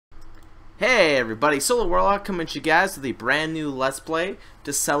Hey everybody, SolarWarlock coming to you guys with a brand new Let's Play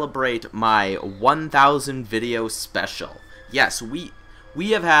to celebrate my 1,000 video special. Yes, we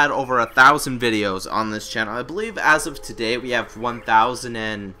have had over 1,000 videos on this channel. I believe as of today we have 1,000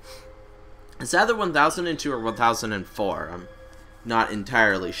 and... it's either 1,002 or 1,004. I'm not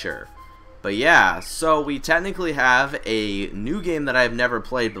entirely sure. But yeah, so we technically have a new game that I've never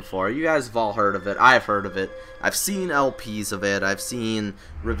played before. You guys have all heard of it. I've heard of it. I've seen LPs of it. I've seen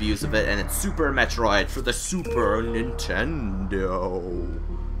reviews of it. And it's Super Metroid for the Super Nintendo.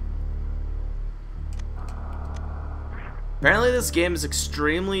 Apparently this game is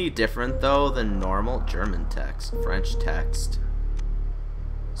extremely different, though, than normal German text. French text.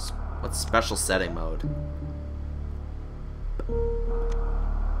 What's special setting mode?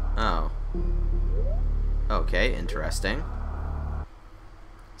 Oh. Okay, interesting.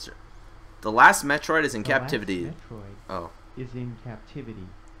 The last Metroid is in captivity. Last Metroid is in captivity.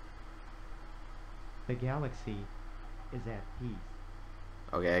 The galaxy is at peace.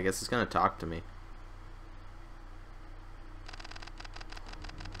 Okay, I guess it's gonna talk to me.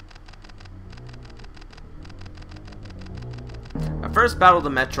 I first battled the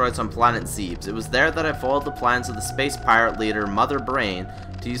Metroids on planet Zebes. It was there that I foiled the plans of the space pirate leader Mother Brain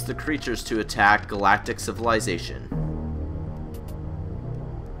to use the creatures to attack galactic civilization.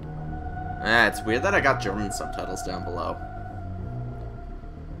 It's weird that I got German subtitles down below.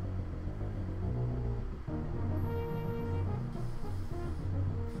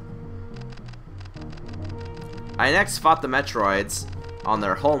 I next fought the Metroids on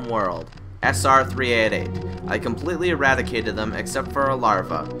their home world, SR-388. I completely eradicated them except for a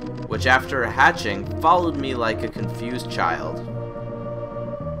larva, which after hatching followed me like a confused child.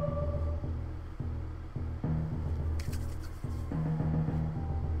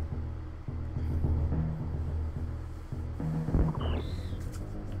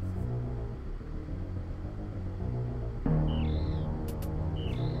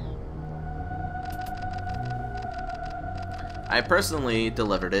 I personally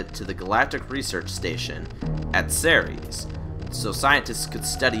delivered it to the Galactic Research Station at Ceres, so scientists could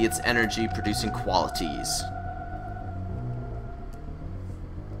study its energy-producing qualities.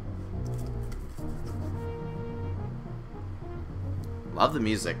 Love the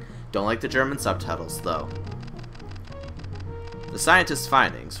music. Don't like the German subtitles, though. The scientists'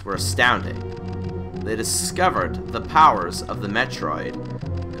 findings were astounding. They discovered the powers of the Metroid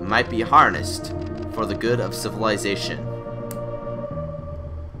and might be harnessed for the good of civilization.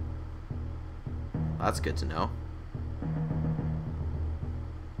 That's good to know.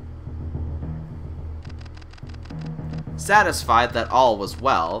 Satisfied that all was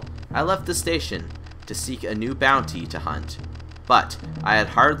well, I left the station to seek a new bounty to hunt. But I had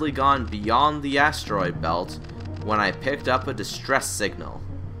hardly gone beyond the asteroid belt when I picked up a distress signal.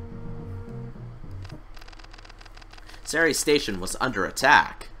 Ceres Station was under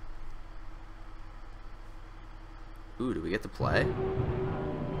attack. Ooh, do we get to play?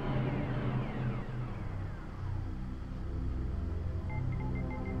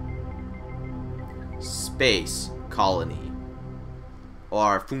 Space Colony,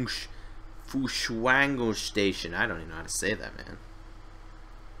 or Fushwango Station. I don't even know how to say that, man.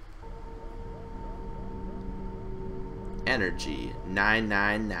 Energy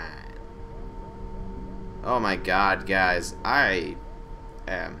 999. Oh my god, guys, I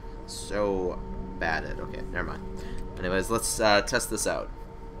am so bad at. Okay, never mind. Anyways, let's test this out.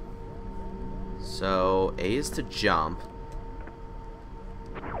 So A is to jump.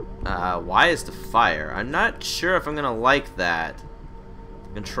 Y is to fire. I'm not sure if I'm gonna like that.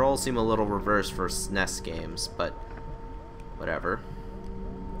 The controls seem a little reversed for SNES games, but whatever.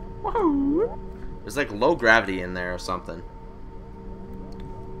 Woohoo! There's like low gravity in there or something.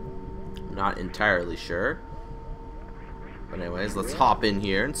 I'm not entirely sure. But anyways, let's hop in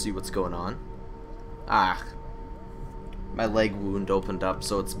here and see what's going on. Ah. My leg wound opened up,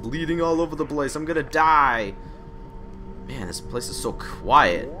 so it's bleeding all over the place. I'm gonna die! Man, this place is so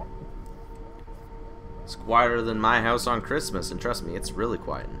quiet. It's quieter than my house on Christmas, and trust me, it's really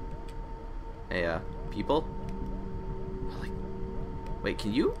quiet. Hey, people? Like, wait,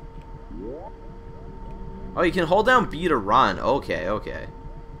 can you? Oh, you can hold down B to run. Okay, okay.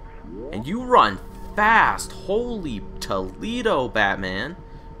 And you run fast. Holy Toledo, Batman.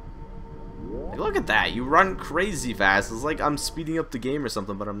 Like, look at that. You run crazy fast. It's like I'm speeding up the game or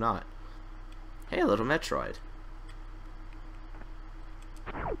something, but I'm not. Hey, little Metroid.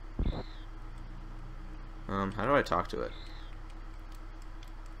 How do I talk to it?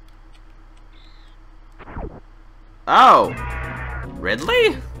 Oh!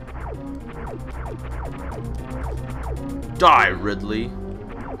 Ridley? Die, Ridley.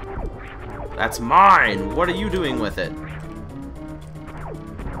 That's mine! What are you doing with it?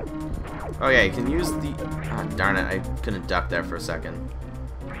 Okay, can use the... Ah, darn it, I couldn't duck there for a second.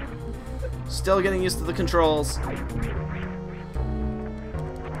 Still getting used to the controls.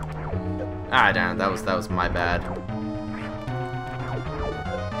 Ah, damn, that was my bad.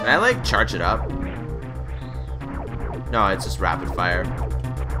 Can I, like, charge it up? No, it's just rapid fire.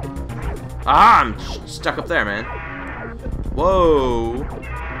 Ah, I'm stuck up there, man. Whoa.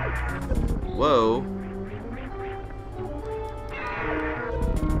 Whoa.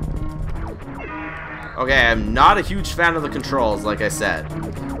 Okay, I'm not a huge fan of the controls, like I said.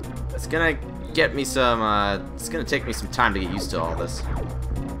 It's gonna get me some, it's gonna take me some time to get used to all this.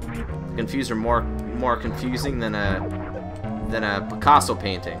 The Confuse are more confusing than a Picasso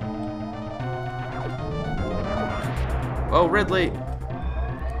painting. Oh, Ridley!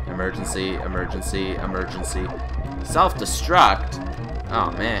 Emergency, emergency, emergency. Self-destruct?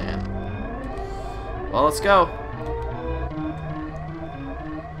 Oh, man. Well, let's go.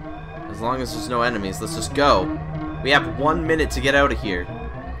 As long as there's no enemies, let's just go. We have 1 minute to get out of here.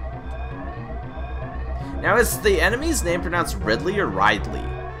 Now, is the enemy's name pronounced Ridley or Ridley?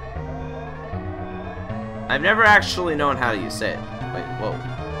 I've never actually known how you say it. Wait, whoa.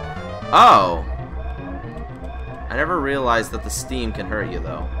 Oh! I never realized that the steam can hurt you,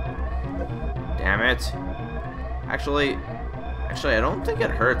 though. Damn it. Actually, I don't think it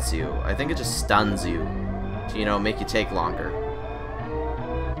hurts you. I think it just stuns you to, you know, make you take longer.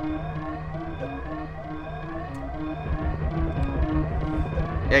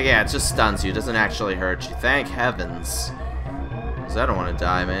 Yeah, it just stuns you. It doesn't actually hurt you. Thank heavens. Because I don't want to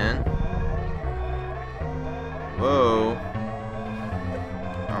die, man. Whoa.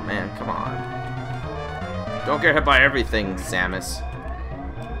 Oh, man, come on. Don't get hit by everything, Samus.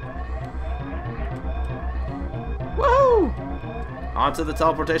 Woohoo! Onto the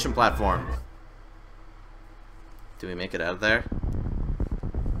teleportation platform. Do we make it out of there?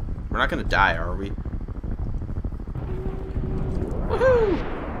 We're not gonna die, are we? Woohoo!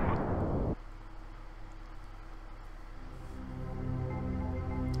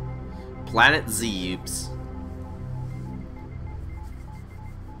 Planet Zebes.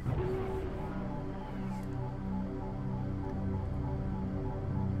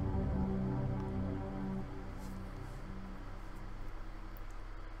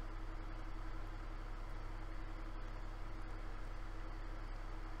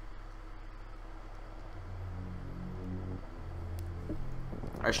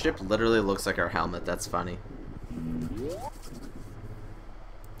 Our ship literally looks like our helmet. That's funny.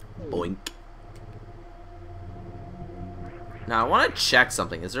 Boink. Now I want to check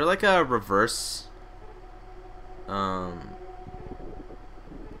something. Is there like a reverse?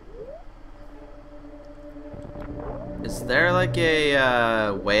 Is there like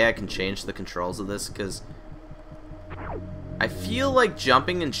a way I can change the controls of this? Because I feel like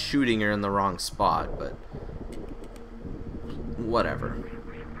jumping and shooting are in the wrong spot, but whatever.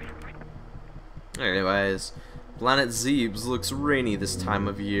 Anyways, Planet Zebes looks rainy this time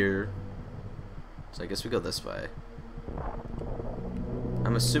of year. So I guess we go this way.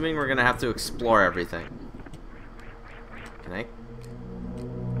 I'm assuming we're gonna have to explore everything. Can I?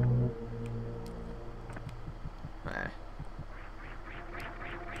 Okay.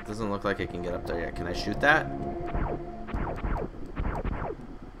 It doesn't look like I can get up there yet. Can I shoot that?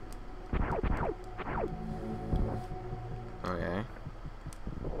 Okay.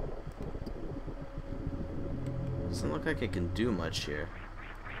 Doesn't look like I can do much here.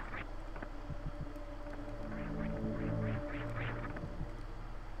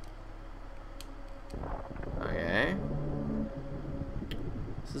 Okay.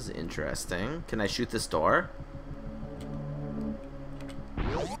 This is interesting. Can I shoot this door?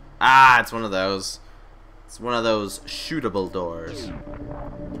 Ah, it's one of those. It's one of those shootable doors.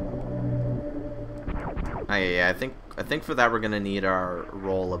 Oh, yeah, I think for that we're gonna need our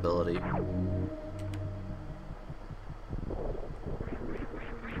roll ability.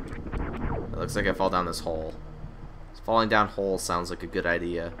 It looks like I fall down this hole. Falling down hole sounds like a good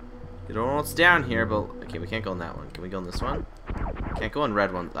idea. You don't know what's down here, but okay, we can't go in that one. Can we go in this one? Can't go in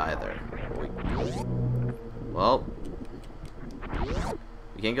red one either. Well,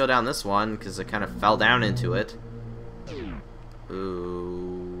 we can't go down this one because I kind of fell down into it.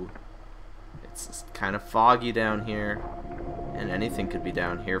 Ooh, it's kind of foggy down here, and anything could be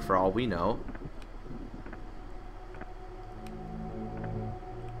down here for all we know.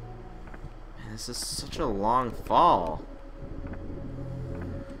 Man, this is such a long fall.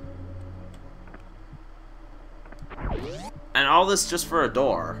 And all this just for a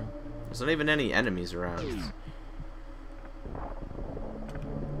door. There's not even any enemies around.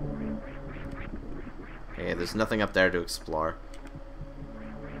 Okay, there's nothing up there to explore.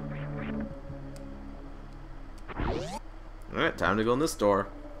 Alright, time to go in this door.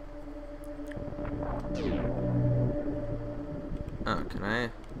 Oh, can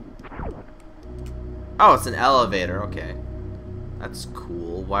I? Oh, it's an elevator. Okay. That's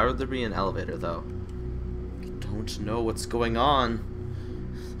cool. Why would there be an elevator, though? Don't know what's going on.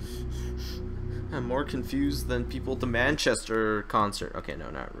 I'm more confused than people at the Manchester concert. Okay, no,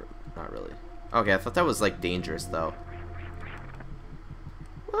 not really. Okay, I thought that was, like, dangerous, though.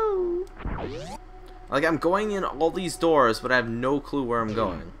 Whoa. Like, I'm going in all these doors, but I have no clue where I'm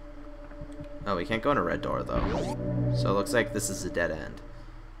going. Oh, we can't go in a red door, though. So it looks like this is a dead end.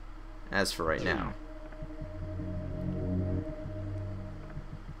 As for right now.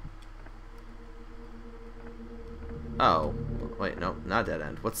 Oh. Wait, no, not dead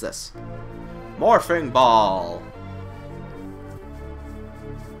end. What's this? Morphing ball!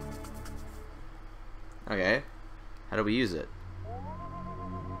 Okay. How do we use it?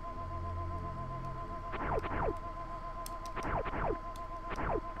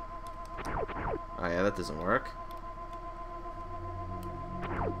 Oh yeah, that doesn't work.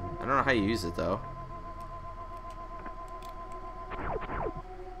 I don't know how you use it though.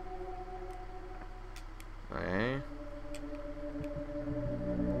 Okay.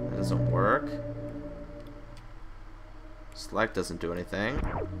 That doesn't work. Select doesn't do anything.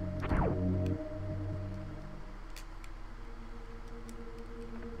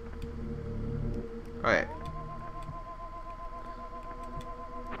 Alright.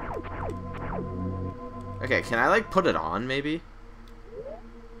 Okay, can I like put it on maybe?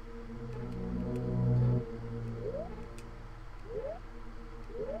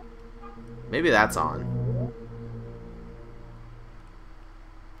 Maybe that's on.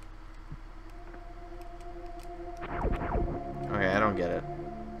 Okay, I don't get it.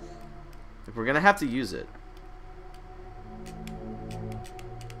 If we're gonna have to use it.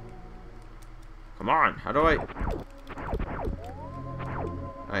 Come on, how do I...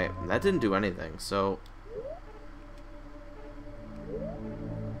 Alright, that didn't do anything, so...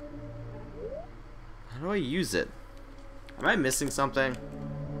 How do I use it? Am I missing something?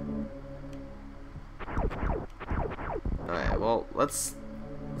 Alright, well, let's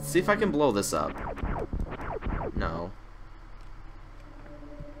see if I can blow this up. No.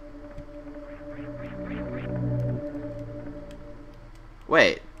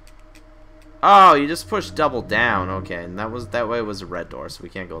 Wait. Oh, you just push double down. Okay, and that way was a red door, so we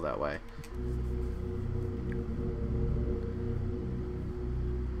can't go that way.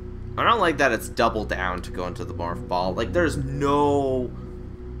 I don't like that it's double down to go into the morph ball. Like, there's no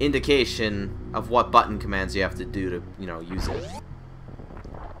indication of what button commands you have to do to, you know, use it.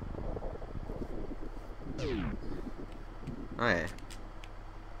 Okay.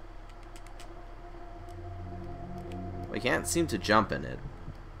 We can't seem to jump in it.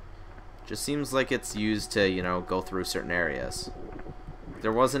 Just seems like it's used to, you know, go through certain areas.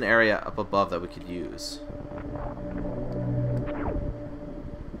 There was an area up above that we could use.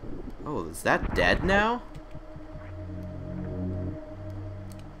 Oh, is that dead now?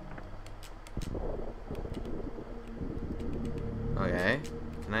 Okay.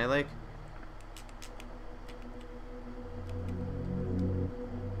 Can I, like...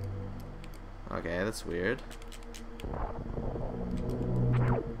 Okay, that's weird.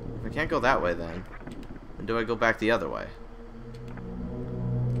 If I can't go that way, then do I go back the other way?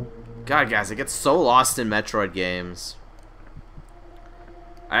 God, guys, I get so lost in Metroid games.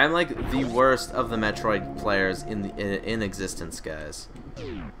 I am like the worst of the Metroid players in existence, guys.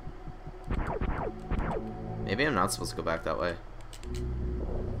 Maybe I'm not supposed to go back that way.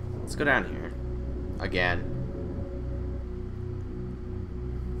 Let's go down here again.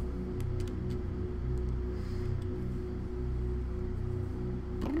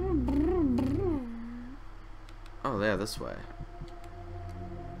 Oh, yeah, this way.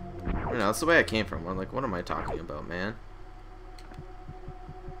 You know, that's the way I came from. I'm like, what am I talking about, man?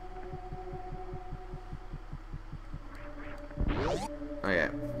 Okay.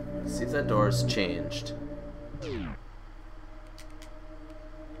 See if that door's changed.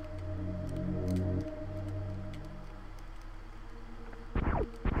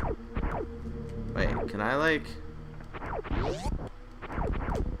 Wait, can I, like...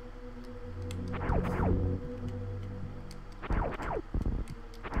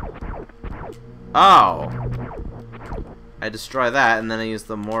 Oh! I destroy that, and then I use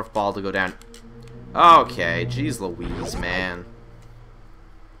the morph ball to go down. Okay, jeez Louise, man.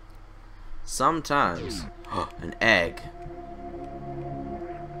 Sometimes. An egg.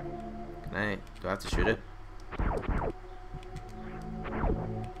 Do I have to shoot it?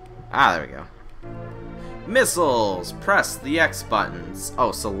 Ah, there we go. Missiles! Press the X buttons.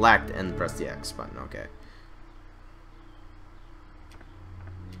 Oh, select and press the X button. Okay.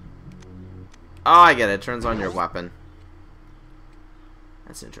 Oh, I get it. It turns on your weapon.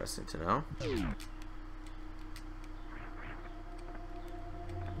 That's interesting to know.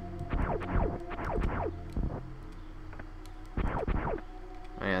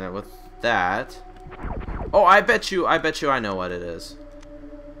 And with that... Oh, I bet you I know what it is.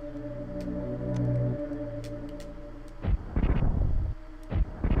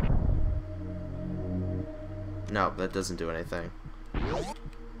 No, that doesn't do anything.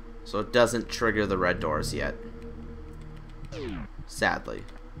 So it doesn't trigger the red doors yet. Sadly.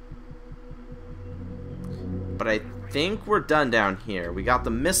 But I think we're done down here. We got the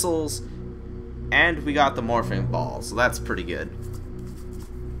missiles and we got the morphing balls, so that's pretty good.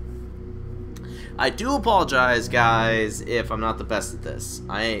 I do apologize, guys, if I'm not the best at this.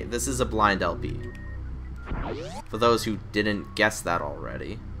 This is a blind LP. For those who didn't guess that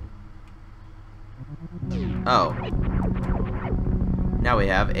already. Oh. Now we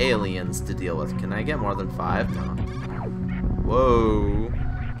have aliens to deal with. Can I get more than 5? No. Whoa.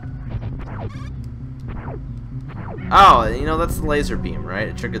 Oh, you know, that's the laser beam, right?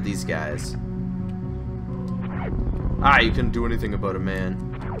 It triggered these guys. Ah, you couldn't do anything about it, man.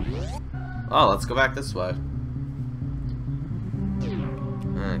 Oh, let's go back this way.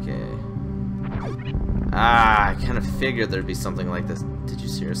 Okay. Ah, I kind of figured there'd be something like this. Did you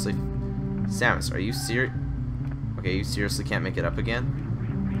seriously? Samus, are you serious? Okay, you seriously can't make it up again?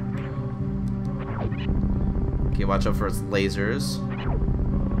 Okay, watch out for its lasers.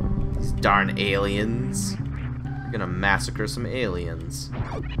 These darn aliens. We're gonna massacre some aliens.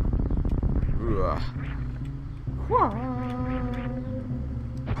 Ugh.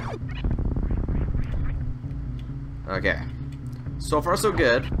 Okay. So far so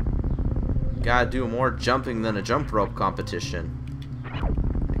good. Gotta do more jumping than a jump rope competition.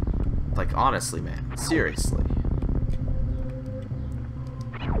 Like honestly, man. Seriously.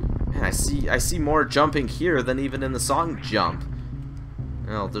 Man, I see more jumping here than even in the song Jump.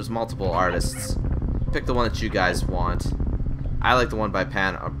 Well, there's multiple artists. Pick the one that you guys want. I like the one by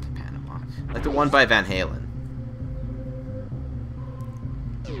Panama. I like the one by Van Halen.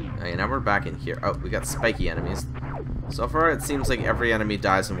 Okay, now we're back in here. Oh, we got spiky enemies. So far, it seems like every enemy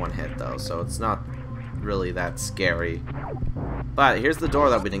dies in one hit, though, so it's not really that scary. But here's the door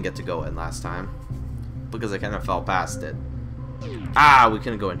that we didn't get to go in last time, because I kind of fell past it. Ah, we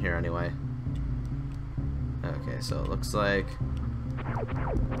couldn't go in here anyway. Okay, so it looks like...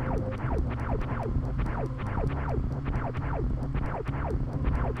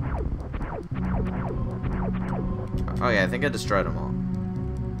 Oh yeah, I think I destroyed them all.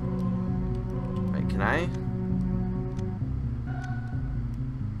 Wait, can I?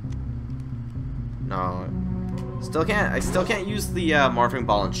 No. I still can't use the morphing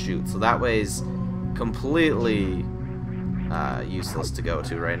ball and shoot, so that way's completely useless to go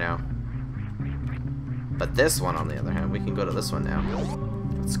to right now. But this one, on the other hand, we can go to this one now.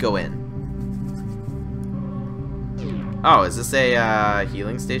 Let's go in. Oh, is this a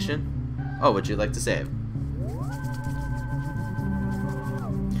healing station? Oh, would you like to save?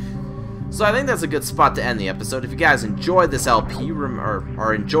 So I think that's a good spot to end the episode. If you guys enjoyed this LP, or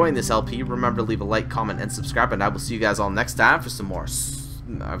are enjoying this LP, remember to leave a like, comment, and subscribe, and I will see you guys all next time for some more,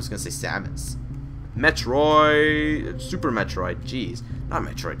 I was going to say Samus. Metroid, Super Metroid, jeez, not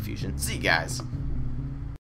Metroid Fusion. See you guys.